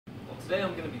today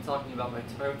I'm going to be talking about my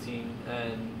protein,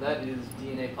 and that is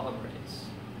DNA polymerase.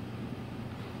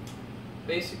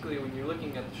 Basically, when you're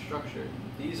looking at the structure,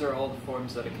 these are all the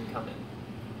forms that it can come in.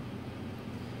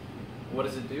 What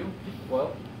does it do?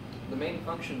 Well, the main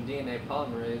function of DNA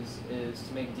polymerase is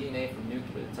to make DNA from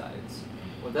nucleotides.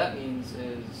 What that means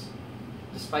is,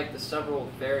 despite the several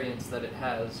variants that it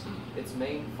has, its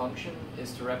main function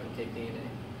is to replicate DNA.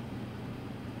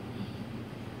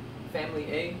 Family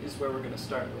A is where we're going to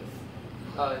start with.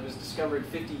 It was discovered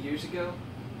 50 years ago,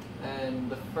 and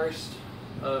the first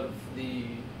of the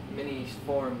many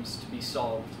forms to be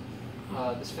solved.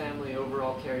 This family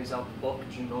overall carries out the bulk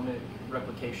genomic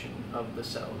replication of the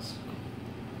cells.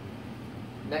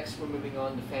 Next, we're moving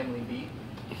on to Family B.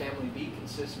 Family B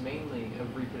consists mainly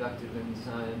of reproductive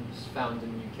enzymes found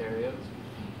in eukaryotes.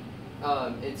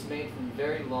 It's made from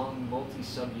very long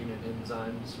multi-subunit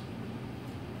enzymes.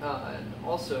 And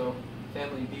also,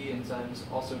 Family B enzymes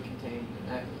also contain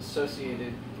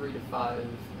associated 3 to 5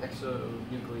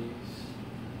 exonuclease.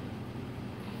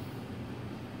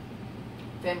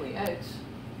 Family X,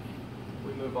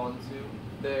 we move on to,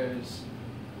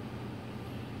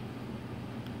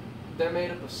 they're made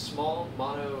up of small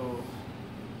monomeric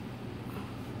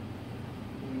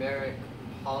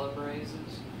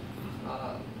polymerases,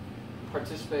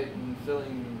 participate in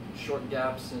filling short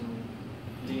gaps in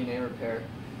DNA repair.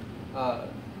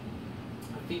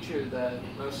 A feature that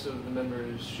most of the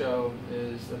members show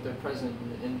is that they're present in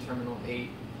the N-terminal 8,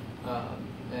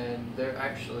 and they're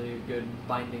actually a good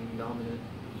binding domain.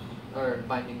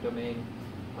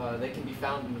 They can be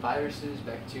found in viruses,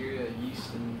 bacteria,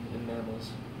 yeast, and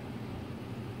mammals.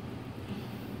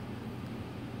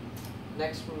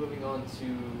 Next, we're moving on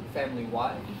to Family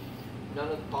Y. None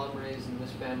of the polymerases in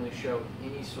this family show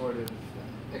any sort of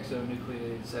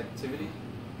exonuclease activity.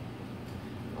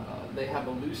 They have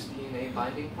a loose DNA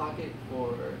binding pocket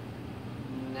for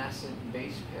nascent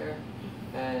base pair,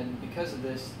 and because of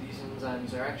this, these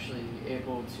enzymes are actually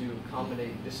able to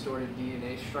accommodate distorted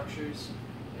DNA structures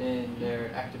in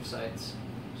their active sites.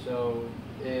 So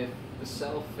if the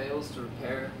cell fails to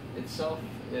repair itself,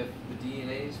 if the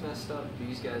DNA is messed up,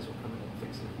 these guys will come in and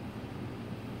fix it.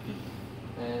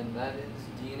 And that is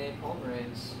DNA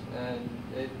polymerase, and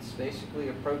it's basically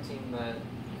a protein that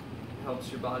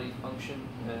helps your body function,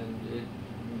 and it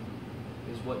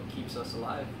is what keeps us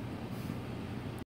alive.